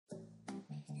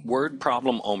Word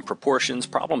problem on proportions,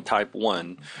 problem type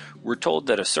 1. We're told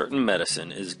that a certain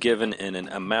medicine is given in an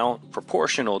amount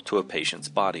proportional to a patient's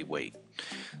body weight.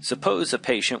 Suppose a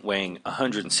patient weighing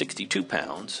 162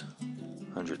 pounds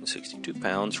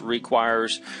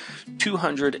requires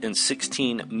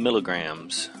 216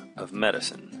 milligrams of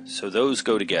medicine. So those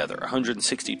go together,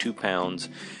 162 pounds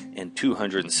and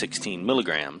 216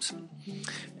 milligrams.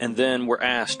 And then we're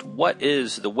asked, what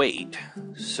is the weight?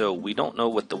 So we don't know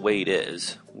what the weight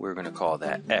is. We're going to call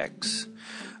that X,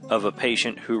 of a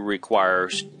patient who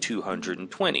requires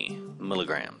 220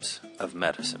 milligrams of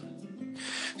medicine.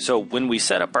 So when we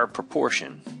set up our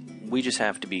proportion, we just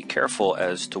have to be careful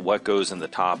as to what goes in the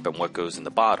top and what goes in the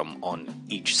bottom on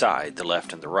each side, the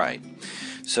left and the right.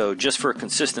 So just for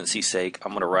consistency's sake,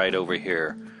 I'm going to write over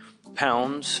here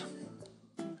pounds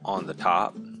on the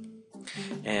top,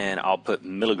 and I'll put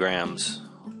milligrams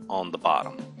on the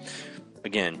bottom.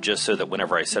 Again, just so that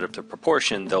whenever I set up the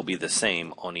proportion, they'll be the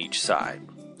same on each side.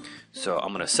 So I'm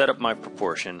going to set up my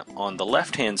proportion. On the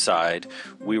left-hand side,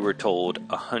 we were told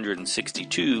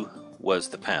 162 was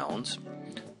the pounds,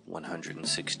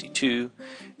 162,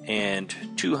 and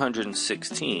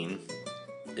 216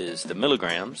 is the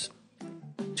milligrams,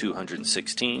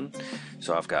 216.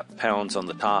 So I've got pounds on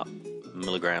the top,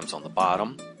 milligrams on the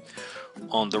bottom.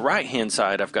 On the right-hand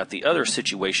side, I've got the other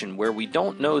situation where we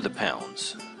don't know the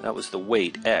pounds. That was the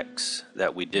weight, X,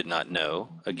 that we did not know,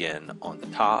 again, on the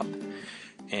top.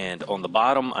 And on the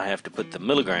bottom, I have to put the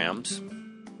milligrams,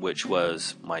 which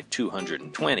was my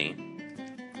 220.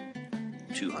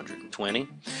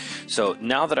 So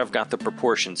now that I've got the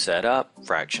proportion set up,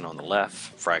 fraction on the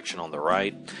left, fraction on the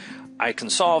right, I can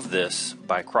solve this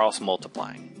by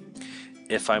cross-multiplying.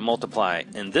 If I multiply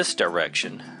in this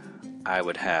direction, I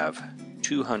would have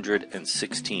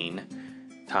 216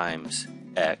 times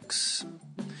X.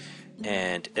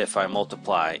 And if I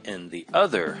multiply in the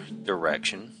other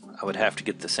direction, I would have to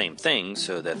get the same thing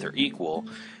so that they're equal,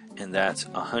 and that's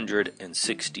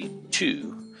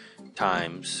 162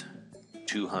 times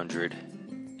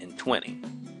 220.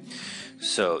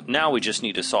 So now we just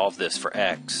need to solve this for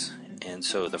X. And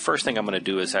so the first thing I'm going to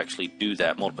do is actually do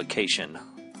that multiplication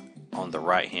on the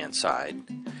right hand side.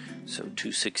 So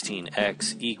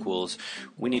 216x equals,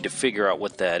 we need to figure out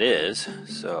what that is.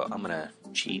 So I'm going to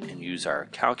cheat and use our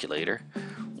calculator.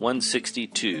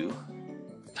 162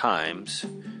 times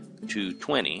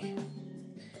 220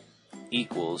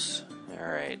 equals,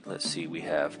 alright, let's see, we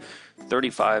have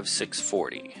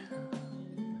 35,640.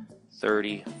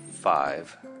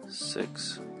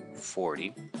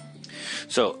 35,640.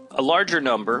 So a larger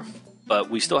number, but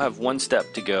we still have one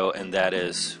step to go, and that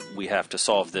is we have to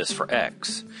solve this for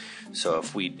X. So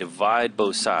if we divide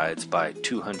both sides by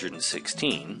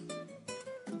 216,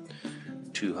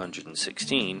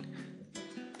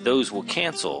 those will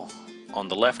cancel on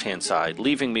the left-hand side,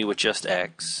 leaving me with just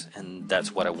X, and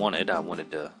that's what I wanted. I wanted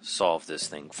to solve this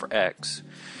thing for X.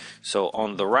 So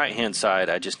on the right-hand side,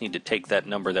 I just need to take that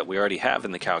number that we already have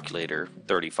in the calculator,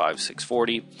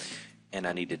 35,640, and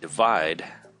I need to divide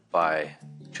by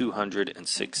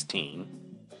 216,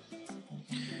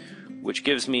 which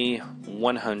gives me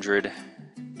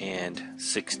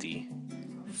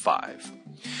 165.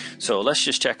 So let's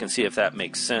just check and see if that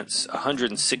makes sense. A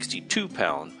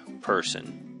 162-pound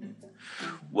person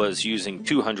was using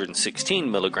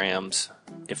 216 milligrams.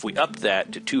 If we up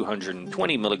that to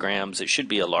 220 milligrams, it should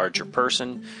be a larger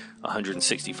person.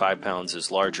 165 pounds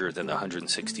is larger than the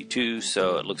 162,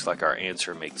 so it looks like our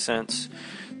answer makes sense.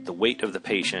 The weight of the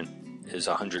patient is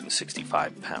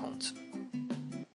 165 pounds.